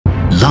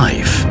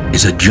Life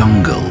is a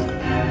jungle.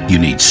 You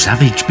need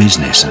savage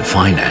business and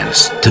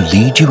finance to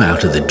lead you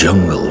out of the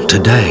jungle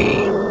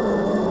today.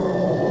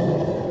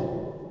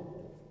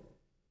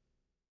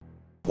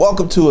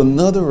 Welcome to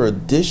another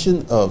edition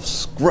of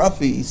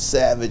Scruffy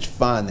Savage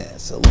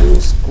Finance. A little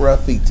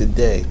scruffy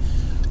today.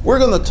 We're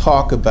going to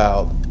talk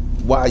about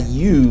why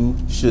you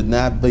should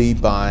not be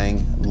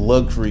buying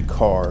luxury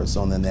cars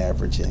on an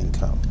average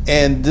income.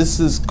 And this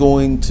is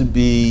going to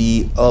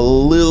be a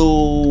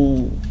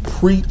little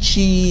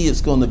preachy. It's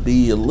going to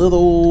be a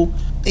little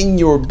in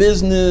your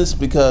business,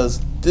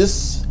 because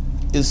this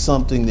is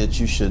something that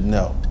you should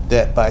know,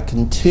 that by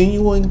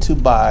continuing to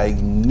buy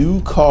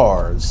new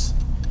cars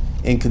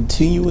and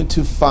continuing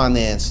to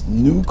finance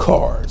new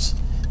cars,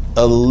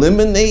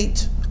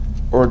 eliminate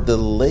or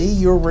delay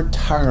your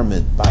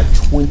retirement by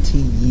 20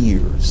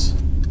 years.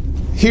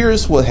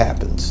 Here's what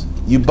happens.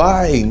 You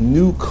buy a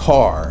new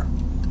car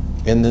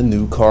and the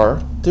new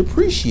car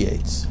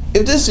depreciates.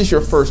 If this is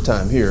your first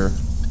time here,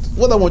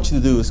 what I want you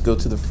to do is go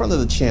to the front of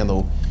the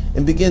channel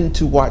and begin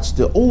to watch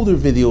the older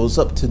videos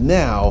up to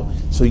now,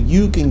 so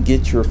you can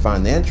get your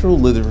financial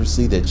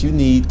literacy that you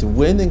need to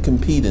win and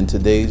compete in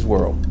today's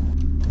world.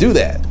 Do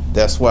that.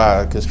 That's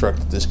why I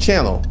constructed this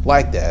channel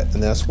like that,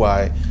 and that's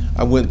why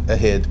I went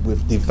ahead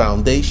with the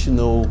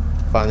foundational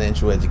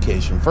financial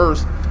education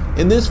first.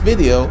 In this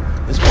video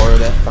is part of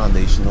that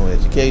foundational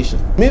education.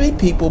 Many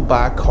people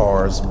buy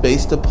cars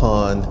based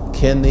upon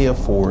can they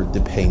afford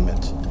the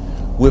payment,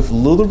 with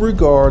little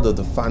regard of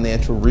the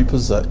financial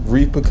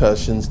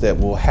repercussions that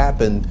will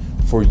happen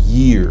for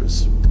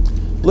years.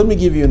 Let me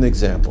give you an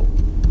example.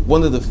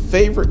 One of the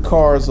favorite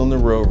cars on the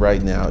road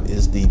right now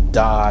is the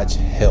Dodge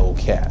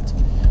Hellcat,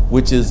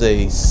 which is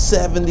a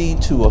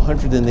 $70,000 to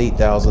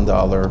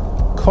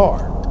 $108,000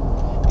 car.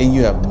 And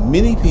you have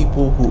many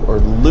people who are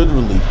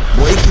literally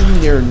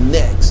breaking their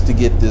necks to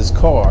get this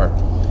car.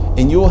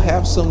 And you'll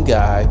have some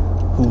guy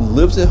who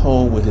lives at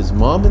home with his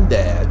mom and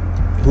dad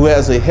who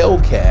has a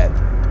Hellcat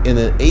and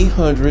an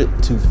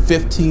 $800 to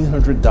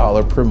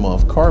 $1,500 per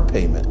month car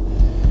payment.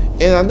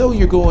 And I know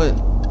you're going,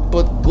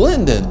 but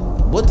Glendon,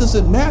 what does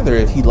it matter?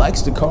 If he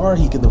likes the car,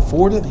 he can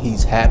afford it,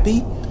 he's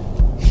happy.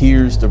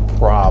 Here's the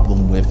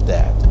problem with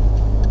that.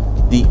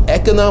 The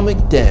economic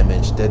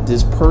damage that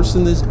this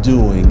person is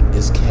doing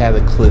is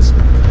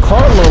cataclysmic.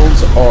 Car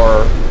loans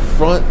are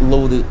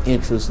front-loaded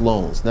interest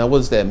loans. Now, what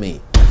does that mean?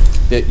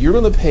 That you're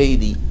going to pay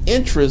the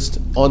interest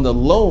on the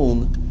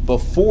loan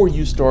before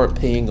you start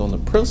paying on the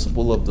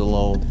principal of the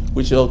loan,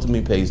 which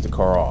ultimately pays the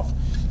car off.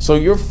 So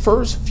your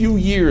first few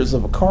years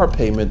of a car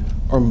payment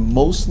are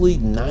mostly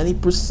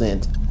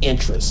 90%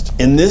 interest.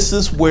 And this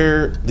is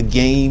where the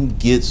game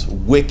gets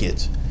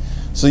wicked.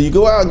 So you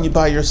go out and you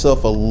buy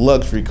yourself a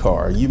luxury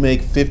car. You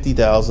make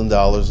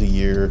 $50,000 a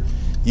year.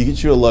 You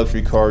get you a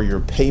luxury car. Your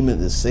payment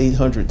is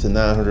 $800 to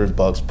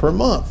 $900 per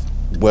month.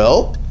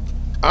 Well,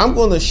 I'm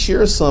going to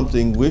share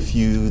something with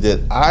you that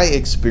I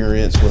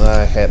experienced when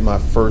I had my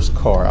first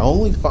car. I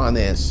only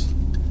financed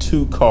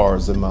 2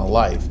 cars in my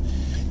life.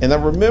 And I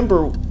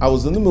remember I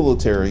was in the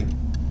military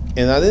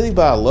and I didn't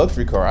buy a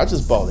luxury car. I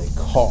just bought a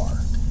car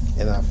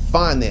and I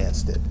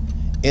financed it.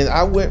 And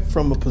I went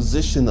from a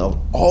position of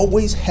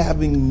always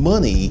having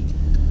money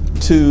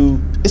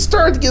to, it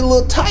started to get a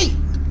little tight,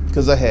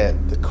 because I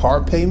had the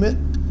car payment,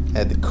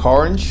 had the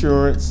car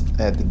insurance,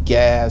 I had the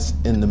gas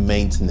and the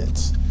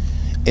maintenance.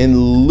 And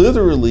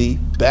literally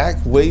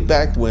way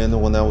back when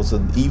I was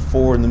an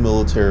E4 in the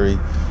military,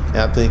 and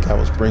I think I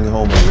was bringing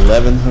home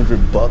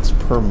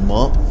 $1,100 per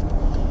month,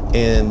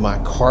 and my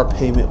car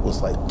payment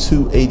was like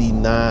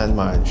 $289,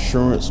 my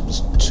insurance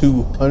was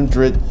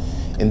 $200,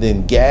 and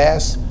then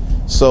gas.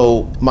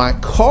 So my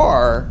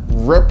car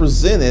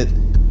represented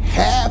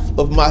half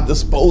of my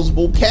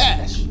disposable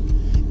cash.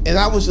 And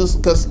I was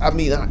just, I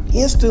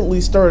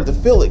instantly started to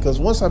feel it, because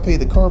once I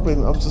paid the car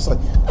payment, I was just like,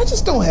 I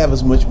just don't have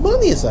as much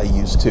money as I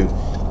used to.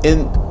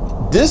 And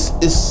this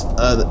is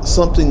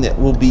something that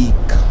will be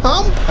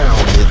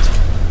compounded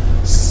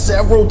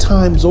several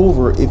times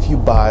over if you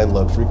buy a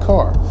luxury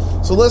car.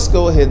 So let's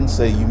go ahead and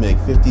say you make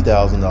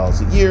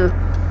 $50,000 a year.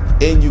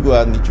 And you go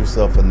out and get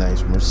yourself a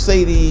nice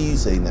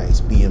Mercedes, a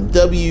nice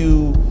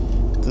BMW.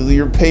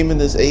 Your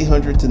payment is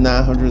 $800 to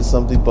 $900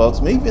 something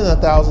bucks, maybe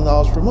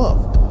 $1,000 per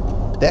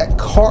month. That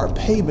car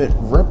payment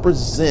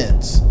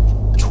represents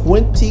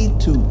 20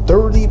 to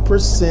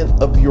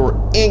 30% of your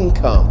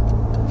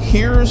income.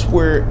 Here's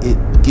where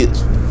it gets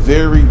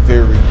very,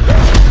 very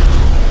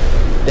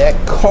bad. That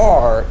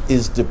car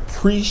is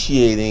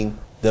depreciating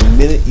the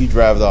minute you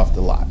drive it off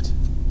the lot.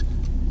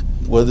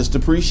 What is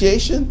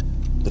depreciation?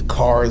 The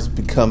car is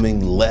becoming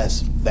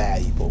less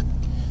valuable.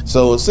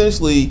 So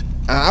essentially,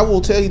 I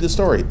will tell you the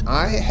story.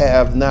 I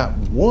have not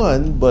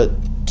one, but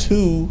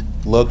 2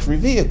 luxury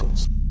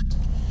vehicles.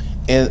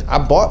 And I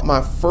bought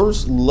my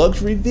first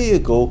luxury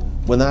vehicle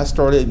when I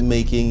started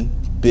making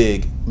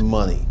big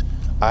money.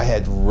 I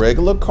had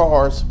regular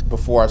cars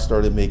before I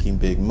started making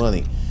big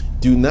money.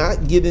 Do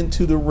not get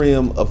into the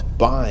realm of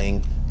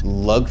buying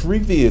luxury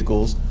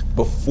vehicles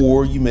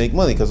before you make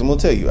money, because I'm going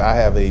to tell you, I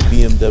have a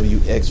BMW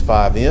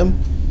X5M.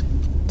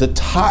 The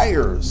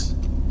tires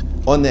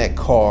on that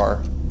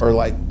car are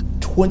like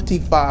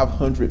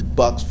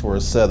 $2,500 for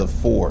a set of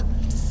 4.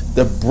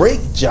 The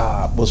brake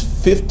job was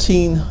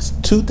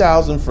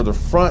 $2,000 for the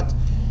front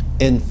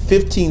and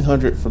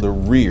 $1,500 for the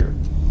rear.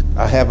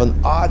 I have an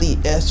Audi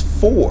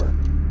S4.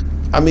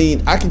 I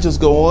mean, I can just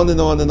go on and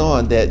on and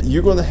on that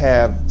you're going to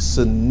have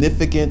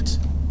significant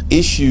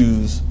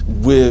issues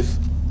with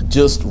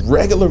just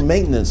regular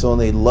maintenance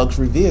on a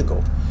luxury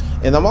vehicle.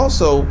 And I'm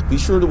also, be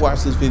sure to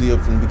watch this video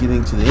from the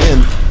beginning to the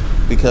end,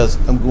 because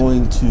I'm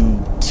going to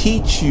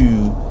teach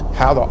you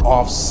how to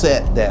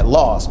offset that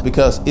loss,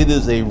 because it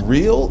is a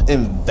real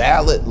and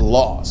valid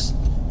loss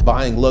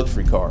buying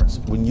luxury cars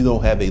when you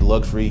don't have a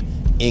luxury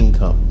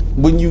income.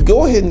 When you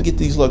go ahead and get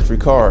these luxury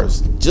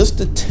cars, just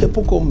the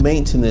typical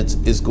maintenance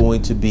is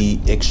going to be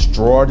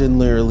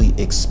extraordinarily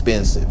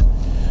expensive.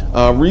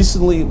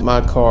 Recently,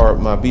 my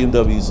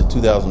BMW is a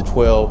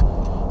 2012.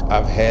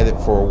 I've had it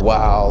for a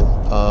while.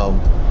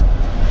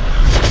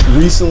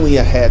 Recently,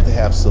 I had to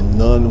have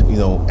some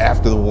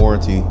after the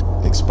warranty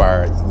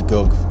expired,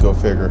 go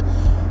figure.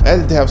 I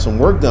had to have some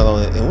work done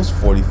on it, and it was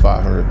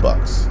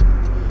 $4,500.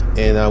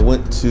 And I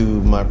went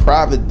to my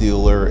private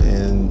dealer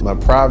and my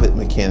private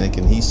mechanic,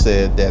 and he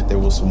said that there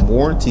was some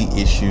warranty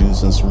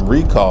issues and some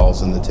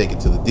recalls, and to take it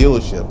to the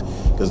dealership,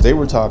 because they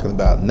were talking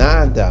about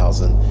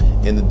 $9,000,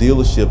 and the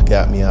dealership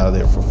got me out of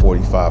there for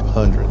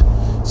 $4,500.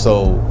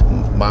 So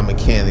my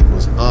mechanic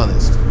was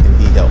honest, and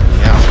he helped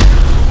me out.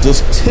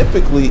 Just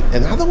typically,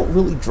 and I don't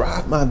really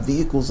drive my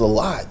vehicles a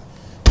lot,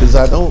 because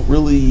I don't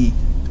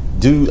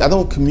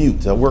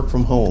commute. I work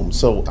from home,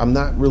 so I'm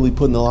not really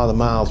putting a lot of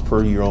miles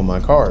per year on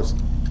my cars.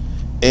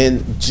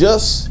 And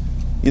just,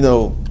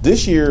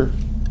 this year,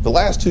 the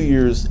last 2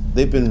 years,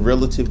 they've been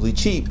relatively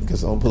cheap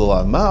because I don't put a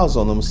lot of miles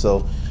on them,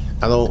 so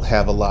I don't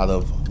have a lot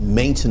of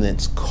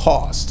maintenance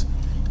cost.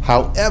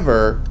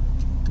 However,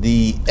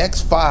 the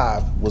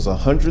X5 was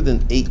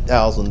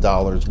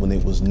 $108,000 when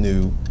it was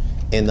new,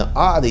 and the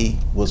Audi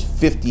was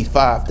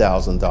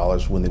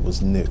 $55,000 when it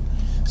was new.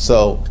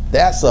 So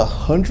that's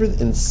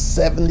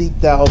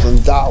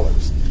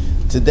 $170,000.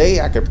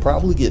 Today I could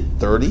probably get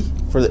 30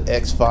 for the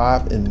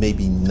X5 and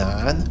maybe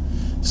 9.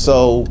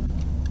 So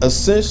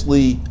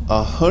essentially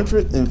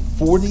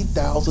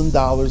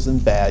 $140,000 in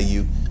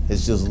value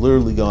has just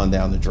literally gone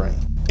down the drain.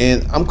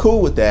 And I'm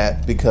cool with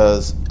that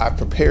because I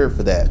prepared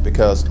for that,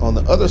 because on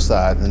the other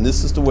side, and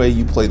this is the way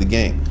you play the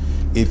game,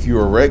 if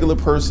you're a regular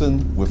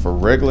person with a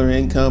regular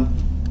income,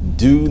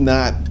 do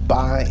not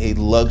buy a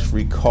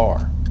luxury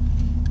car,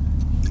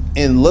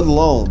 and let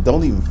alone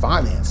don't even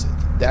finance it.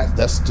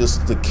 That's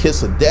just the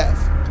kiss of death.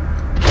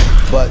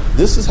 But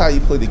this is how you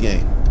play the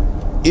game.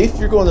 If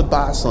you're going to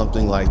buy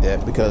something like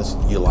that because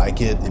you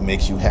like it, it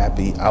makes you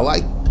happy. I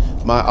like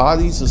my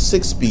Audi's a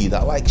 6-speed.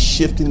 I like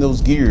shifting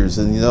those gears,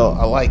 and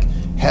I like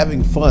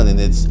having fun. And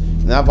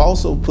I've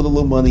also put a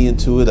little money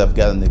into it. I've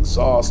got an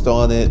exhaust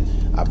on it.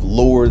 I've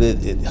lowered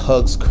it. It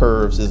hugs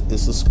curves.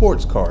 It's a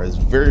sports car. It's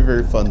very,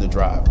 very fun to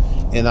drive,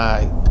 and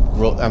I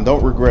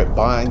don't regret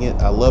buying it.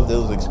 I love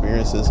those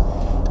experiences.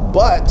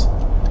 But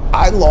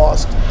I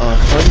lost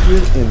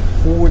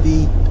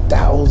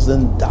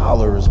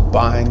 $140,000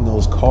 buying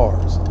those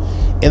cars,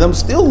 and I'm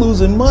still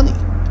losing money.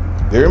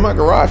 They're in my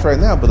garage right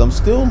now, but I'm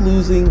still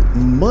losing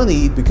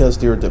money because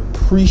they're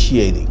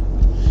depreciating.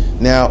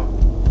 Now,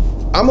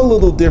 I'm a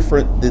little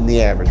different than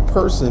the average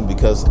person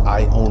because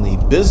I own a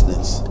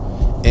business,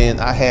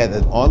 and I had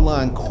an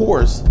online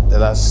course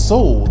that I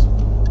sold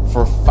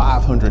for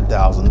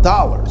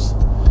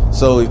 $500,000.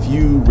 So if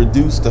you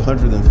reduce the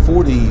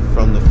 140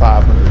 from the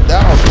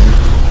 500,000,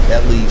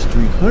 that leaves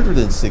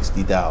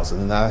 360,000.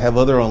 And I have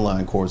other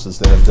online courses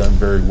that have done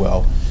very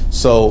well.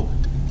 So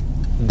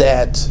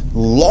that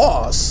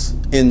loss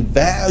in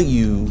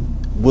value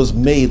was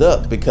made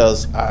up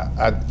because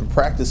I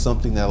practice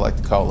something that I like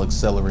to call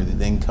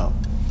accelerated income.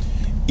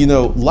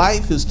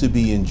 Life is to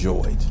be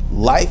enjoyed.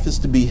 Life is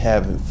to be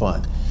having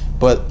fun.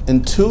 But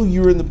until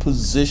you're in the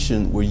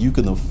position where you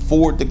can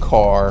afford the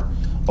car,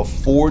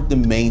 afford the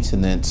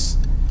maintenance,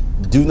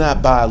 do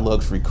not buy a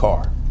luxury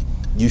car.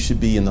 You should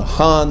be in a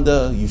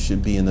Honda, you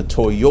should be in a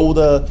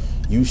Toyota,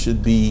 you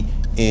should be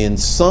in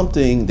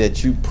something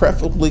that you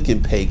preferably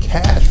can pay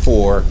cash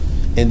for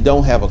and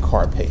don't have a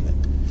car payment,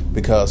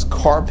 because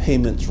car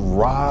payments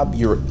rob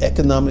your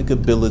economic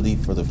ability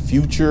for the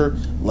future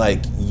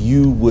like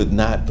you would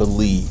not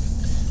believe.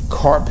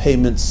 Car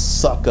payments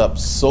suck up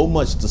so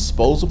much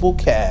disposable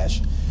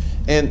cash.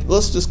 And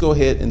let's just go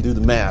ahead and do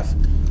the math.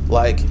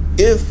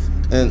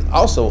 And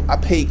also I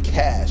paid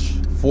cash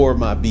for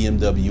my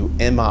BMW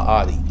and my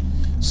Audi.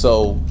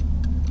 So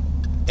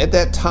at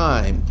that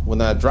time, when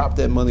I dropped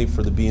that money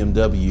for the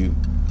BMW,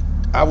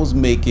 I was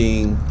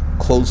making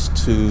close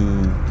to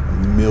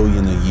 $1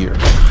 million a year.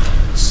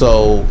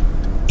 So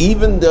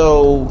even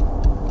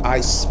though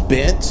I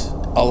spent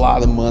a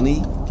lot of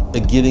money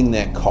getting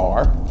that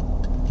car,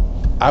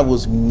 I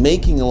was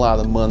making a lot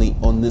of money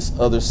on this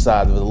other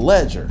side of the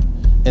ledger.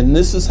 And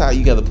this is how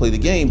you got to play the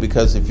game,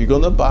 because if you're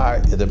going to buy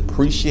a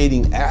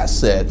depreciating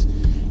asset,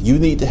 you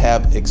need to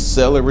have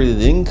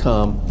accelerated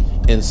income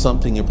and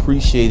something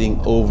appreciating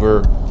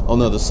over on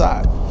the other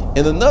side.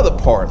 And another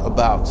part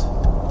about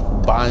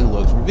buying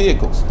luxury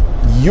vehicles,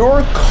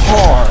 your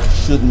car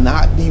should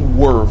not be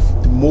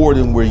worth more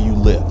than where you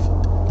live.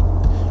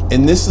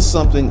 And this is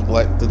something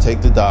like, to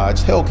take the Dodge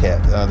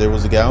Hellcat. There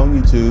was a guy on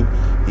YouTube,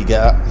 he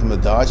got him a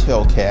Dodge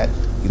Hellcat.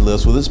 He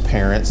lives with his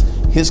parents.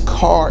 His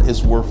car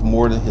is worth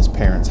more than his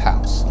parents'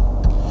 house.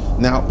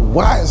 Now,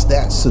 why is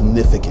that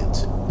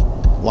significant?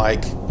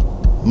 Like,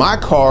 my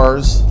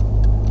cars,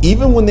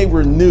 even when they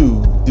were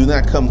new, do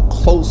not come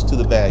close to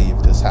the value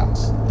of this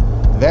house.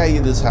 The value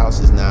of this house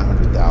is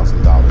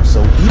 $900,000.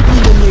 So even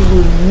when they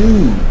were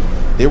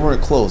new, they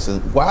weren't close.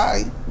 And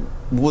why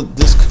would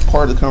this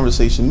part of the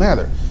conversation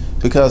matter?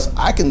 Because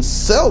I can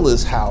sell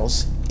this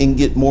house and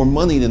get more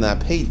money than I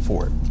paid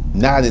for it.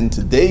 Not in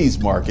today's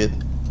market.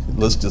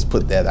 Let's just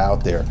put that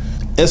out there.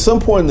 At some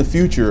point in the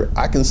future,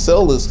 I can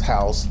sell this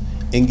house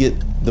and get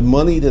the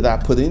money that I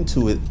put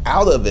into it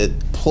out of it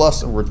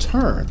plus a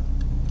return.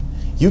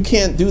 You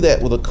can't do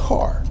that with a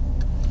car.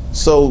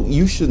 So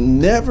you should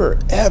never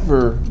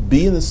ever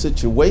be in a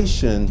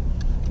situation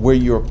where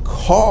your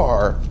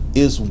car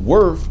is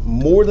worth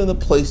more than the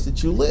place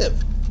that you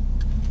live.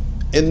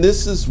 And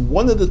this is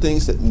one of the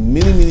things that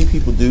many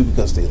people do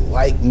because they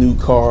like new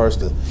cars,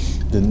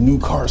 the new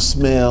car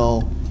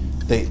smell.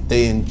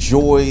 They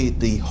enjoy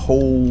the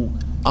whole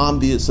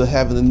ambience of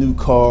having a new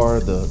car,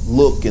 the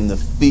look and the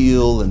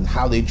feel and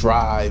how they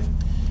drive.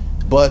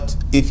 But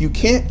if you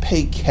can't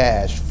pay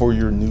cash for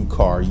your new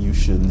car, you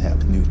shouldn't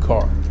have a new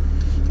car.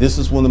 This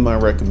is one of my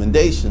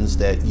recommendations,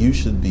 that you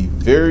should be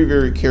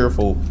very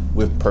careful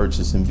with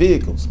purchasing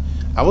vehicles.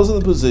 I was in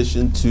a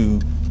position to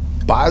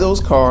buy those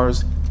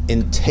cars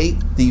and take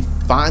the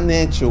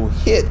financial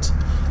hit,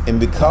 and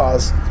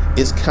because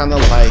it's kind of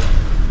like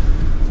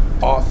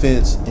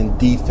offense and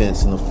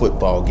defense in a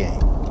football game.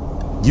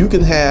 You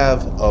can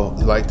have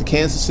like the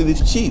Kansas City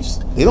Chiefs.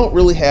 They don't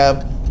really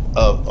have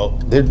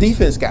their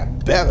defense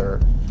got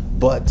better,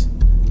 but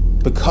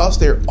because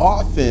their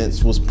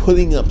offense was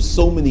putting up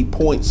so many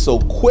points so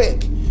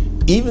quick,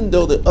 even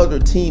though the other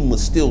team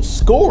was still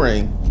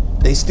scoring,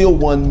 they still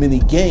won many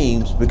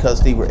games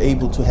because they were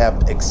able to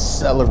have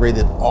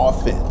accelerated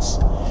offense.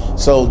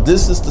 So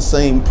this is the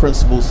same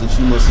principles that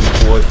you must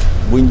employ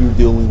when you're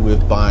dealing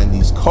with buying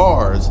these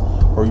cars,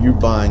 or you're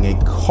buying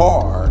a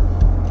car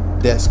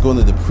that's going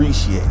to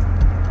depreciate.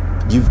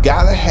 You've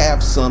got to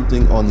have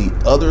something on the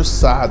other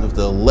side of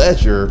the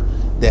ledger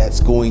that's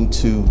going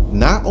to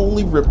not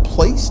only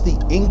replace the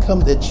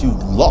income that you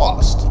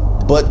lost,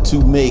 but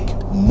to make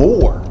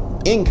more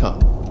income.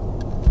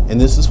 And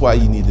this is why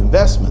you need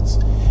investments.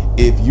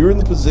 If you're in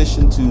the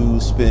position to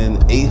spend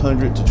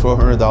 $800 to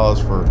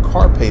 $1,200 for a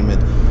car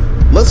payment,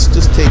 let's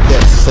just take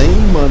that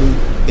same money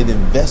and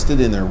invest it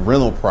in a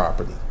rental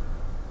property.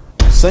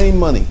 Same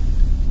money.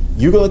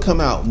 You're going to come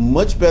out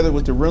much better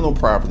with the rental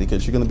property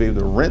because you're going to be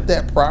able to rent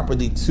that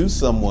property to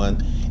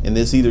someone, and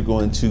it's either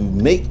going to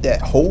make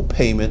that whole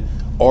payment,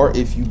 or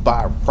if you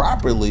buy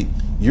properly,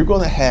 you're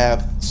going to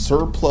have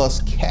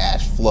surplus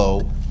cash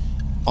flow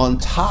on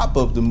top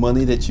of the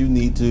money that you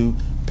need to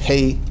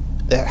pay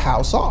that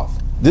house off.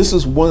 This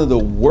is one of the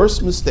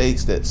worst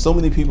mistakes that so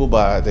many people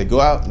buy. They go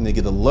out and they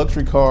get a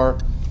luxury car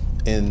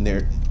and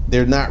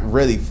they're not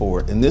ready for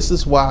it. And this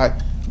is why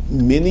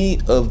many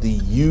of the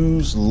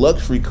used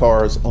luxury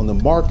cars on the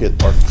market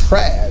are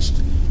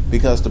trashed,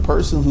 because the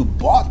person who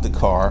bought the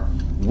car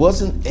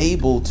wasn't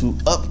able to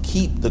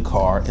upkeep the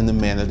car in the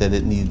manner that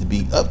it needed to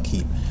be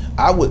upkeep.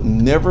 I would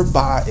never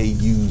buy a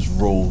used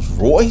Rolls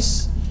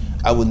Royce.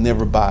 I would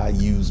never buy a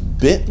used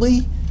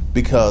Bentley,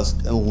 because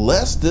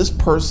unless this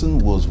person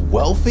was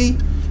wealthy,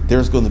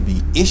 there's going to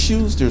be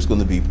issues, there's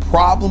going to be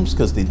problems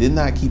because they did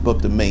not keep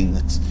up the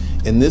maintenance.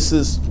 And this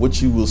is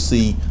what you will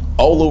see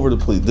all over the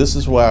place. This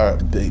is why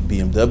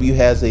BMW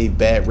has a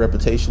bad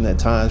reputation at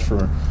times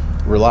for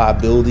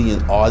reliability,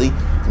 and Audi.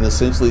 And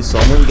essentially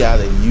someone got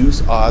a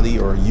used Audi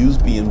or a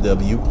used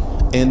BMW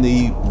and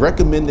the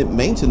recommended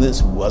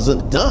maintenance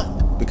wasn't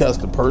done because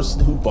the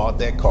person who bought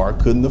that car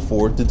couldn't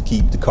afford to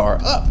keep the car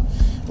up.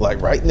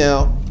 Like right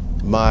now,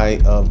 my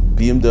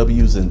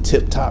BMW is in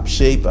tip-top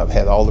shape. I've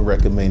had all the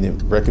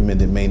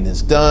recommended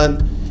maintenance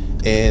done,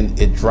 and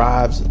it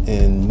drives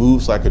and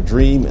moves like a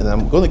dream, and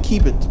I'm going to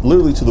keep it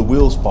literally till the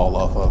wheels fall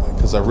off of it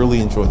because I really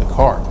enjoy the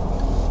car.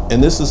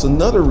 And this is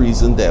another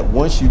reason that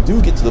once you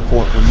do get to the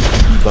point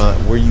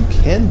where you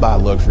can buy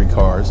luxury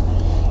cars,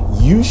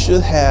 you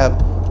should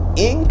have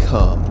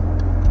income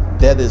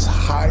that is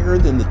higher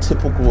than the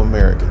typical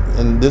American.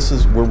 And this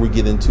is where we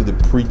get into the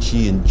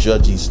preachy and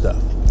judgy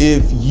stuff.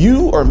 If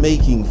you are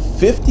making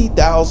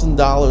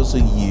 $50,000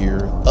 a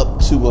year up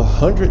to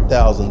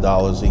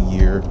 $100,000 a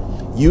year,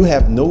 you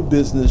have no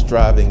business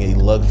driving a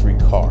luxury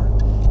car,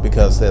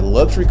 because that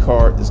luxury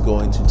car is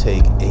going to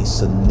take a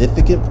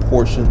significant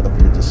portion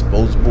of your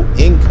disposable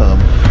income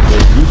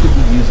that you could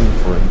be using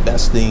for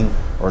investing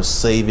or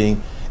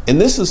saving. And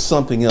this is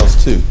something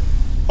else too.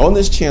 On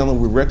this channel,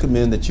 we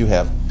recommend that you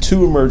have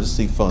 2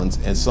 emergency funds,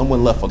 and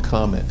someone left a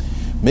comment.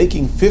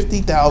 Making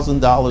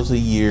 $50,000 a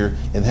year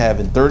and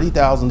having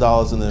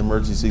 $30,000 in an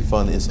emergency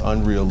fund is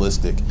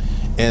unrealistic.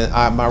 And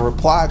my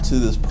reply to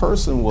this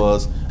person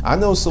was, I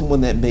know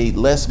someone that made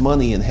less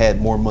money and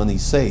had more money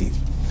saved.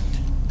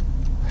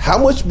 How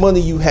much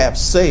money you have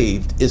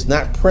saved is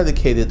not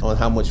predicated on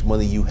how much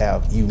money you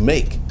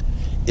make.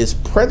 It's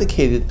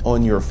predicated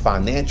on your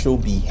financial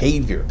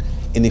behavior.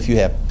 And if you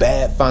have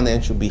bad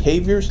financial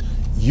behaviors,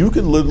 you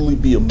could literally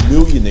be a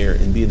millionaire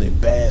and be in a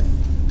bad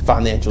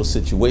financial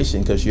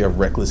situation because you have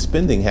reckless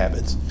spending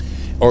habits.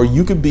 Or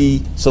you could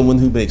be someone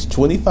who makes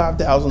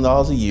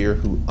 $25,000 a year,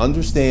 who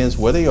understands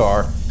where they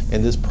are,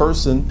 and this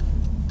person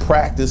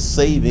practice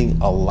saving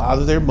a lot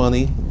of their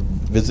money.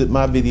 Visit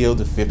my video,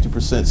 The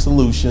 50%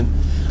 Solution.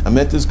 I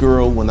met this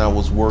girl when I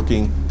was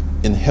working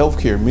in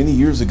healthcare many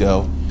years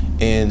ago,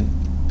 and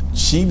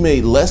she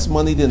made less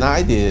money than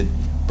I did,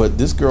 but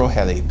this girl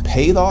had a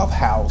paid off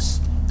house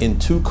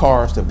and 2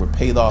 cars that were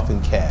paid off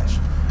in cash.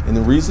 And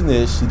the reason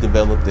is she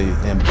developed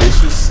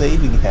ambitious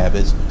saving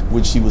habits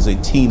when she was a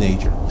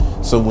teenager.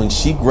 So when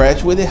she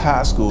graduated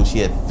high school, she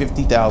had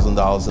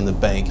 $50,000 in the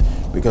bank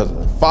because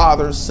her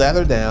father sat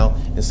her down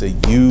and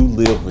said, you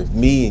live with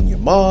me and your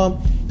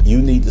mom, you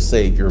need to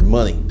save your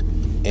money.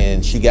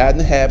 And she got in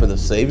the habit of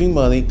saving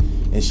money,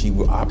 and she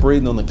was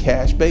operating on a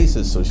cash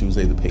basis. So she was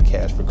able to pay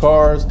cash for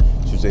cars,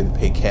 she was able to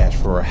pay cash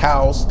for her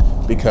house,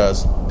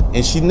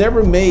 and she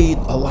never made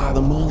a lot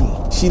of money.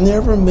 She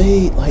never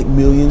made like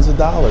millions of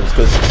dollars,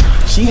 because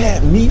she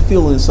had me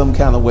feeling some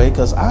kind of way,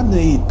 because I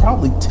made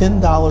probably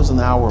 $10 an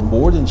hour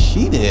more than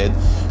she did,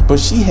 but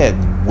she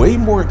had way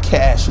more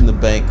cash in the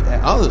bank.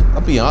 I'll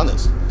be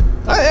honest,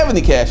 I didn't have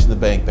any cash in the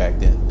bank back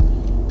then.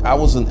 I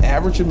was an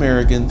average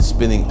American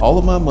spending all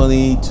of my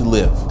money to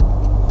live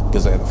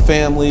because I had a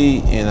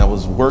family and I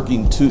was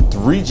working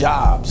 2-3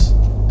 jobs.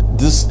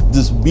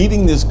 This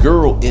meeting this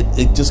girl,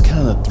 it just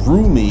kind of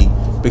threw me,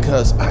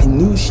 because I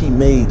knew she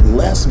made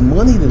less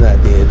money than I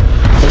did,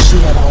 but she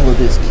had all of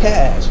this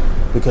cash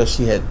because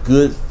she had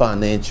good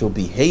financial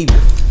behavior.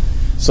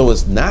 So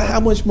it's not how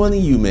much money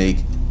you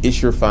make,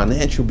 it's your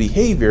financial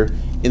behavior.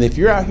 And if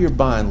you're out here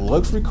buying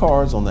luxury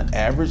cars on the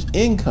average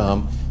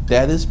income,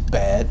 that is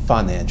bad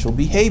financial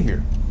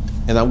behavior.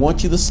 And I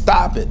want you to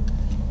stop it.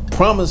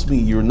 Promise me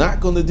you're not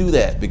going to do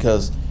that,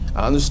 because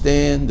I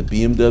understand the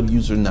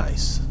BMWs are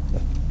nice.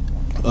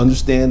 I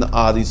understand the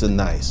Audis are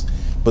nice.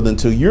 But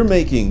until you're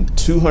making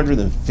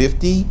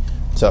 $250,000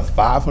 to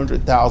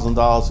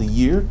 $500,000 a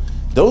year,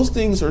 those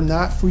things are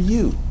not for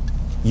you.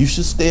 You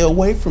should stay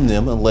away from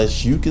them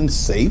unless you can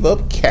save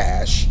up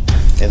cash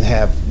and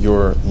have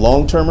your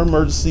long-term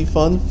emergency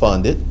fund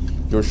funded,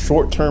 your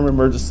short-term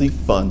emergency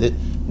funded,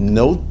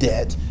 no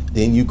debt.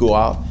 Then you go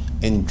out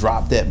and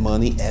drop that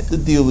money at the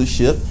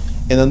dealership.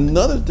 And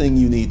another thing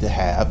you need to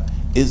have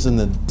is an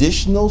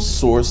additional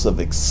source of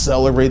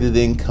accelerated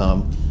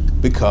income,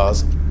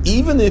 because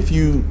even if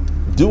you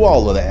do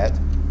all of that,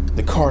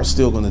 the car is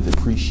still going to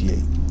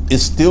depreciate.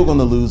 It's still going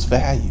to lose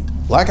value.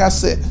 Like I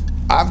said,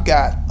 I've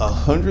got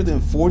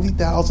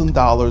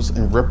 $140,000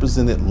 in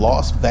represented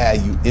lost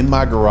value in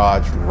my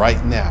garage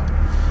right now.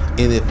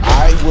 And if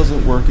I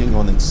wasn't working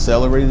on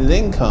accelerated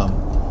income,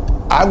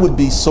 I would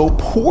be so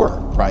poor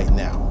right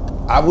now.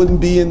 I wouldn't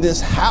be in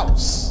this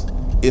house.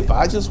 If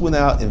I just went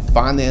out and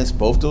financed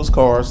both those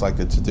cars like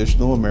a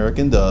traditional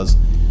American does,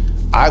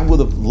 I would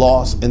have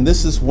lost. And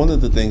this is one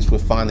of the things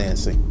with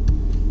financing.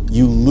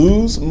 You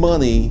lose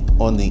money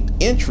on the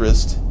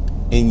interest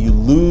and you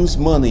lose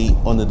money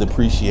on the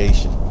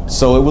depreciation.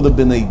 So it would have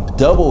been a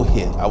double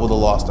hit. I would have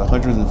lost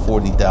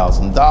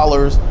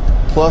 $140,000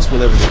 plus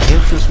whatever the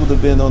interest would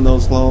have been on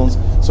those loans.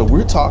 So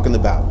we're talking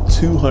about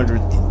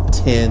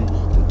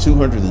 $210,000 to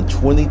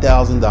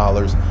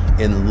 $220,000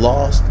 in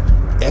lost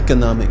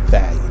economic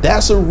value.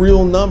 That's a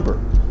real number.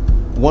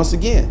 Once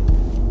again,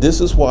 this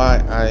is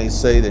why I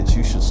say that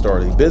you should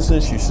start a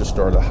business. You should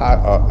start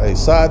a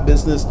side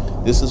business.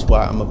 This is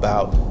why I'm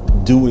about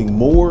doing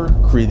more,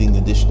 creating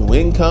additional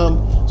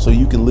income so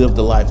you can live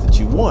the life that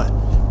you want.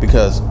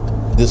 Because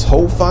this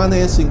whole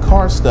financing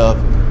car stuff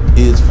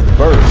is for the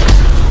birds,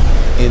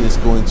 and it's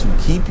going to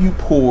keep you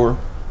poor.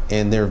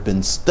 And there have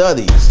been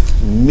studies,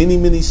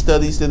 many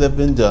studies that have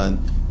been done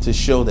to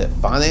show that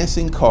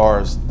financing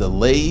cars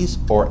delays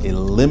or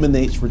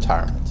eliminates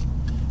retirement.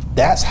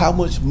 That's how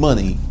much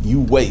money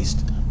you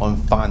waste on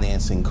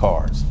financing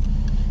cars.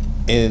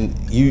 And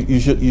you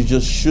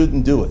just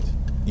shouldn't do it.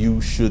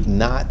 You should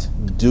not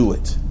do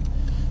it.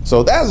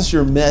 So that is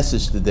your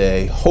message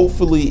today.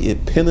 Hopefully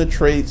it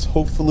penetrates.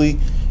 Hopefully,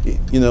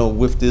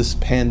 with this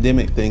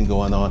pandemic thing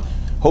going on,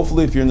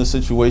 hopefully if you're in a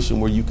situation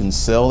where you can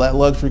sell that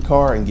luxury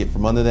car and get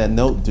from under that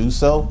note, do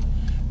so,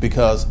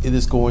 because it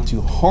is going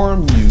to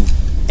harm you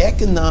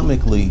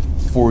economically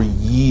for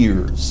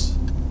years.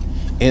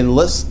 And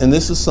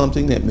this is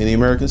something that many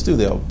Americans do.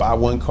 They'll buy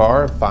one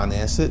car,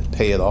 finance it,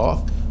 pay it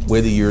off,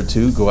 wait a year or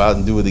two, go out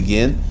and do it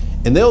again.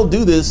 And they'll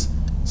do this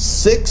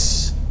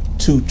 6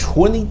 to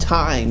 20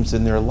 times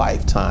in their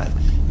lifetime.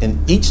 And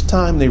each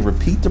time they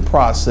repeat the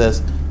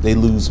process, they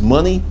lose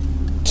money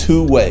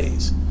 2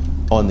 ways,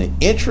 on the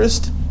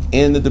interest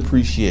and the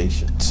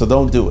depreciation. So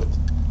don't do it.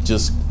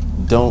 Just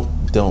don't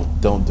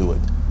do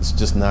it. It's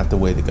just not the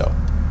way to go.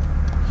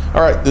 All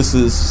right, this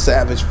is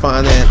Savage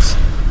Finance.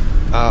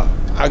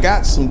 I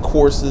got some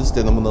courses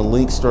that I'm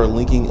going to start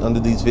linking under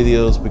these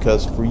videos,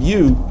 because for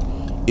you,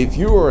 if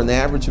you are an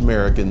average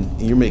American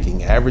and you're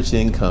making average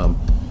income,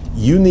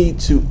 you need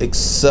to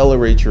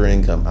accelerate your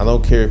income. I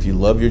don't care if you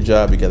love your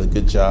job, you got a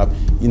good job,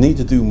 you need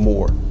to do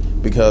more,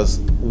 because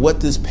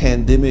what this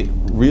pandemic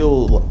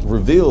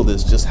revealed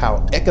is just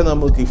how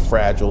economically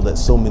fragile that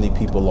so many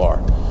people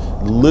are.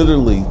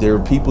 Literally, there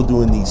are people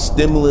doing these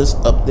stimulus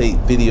update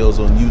videos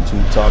on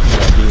YouTube talking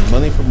about getting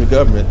money from the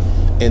government,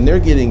 and they're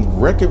getting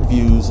record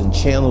views, and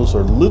channels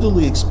are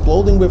literally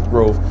exploding with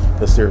growth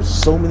because there are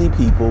so many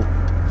people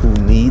who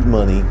need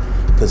money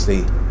because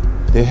they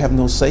have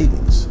no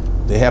savings.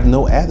 They have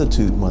no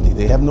attitude money.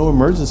 They have no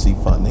emergency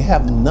fund. They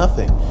have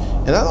nothing.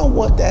 And I don't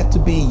want that to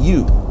be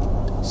you.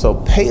 So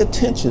pay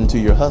attention to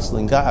your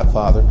hustling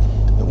godfather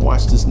and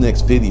watch this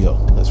next video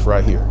that's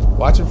right here.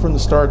 Watch it from the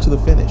start to the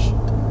finish.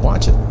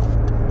 Watch it.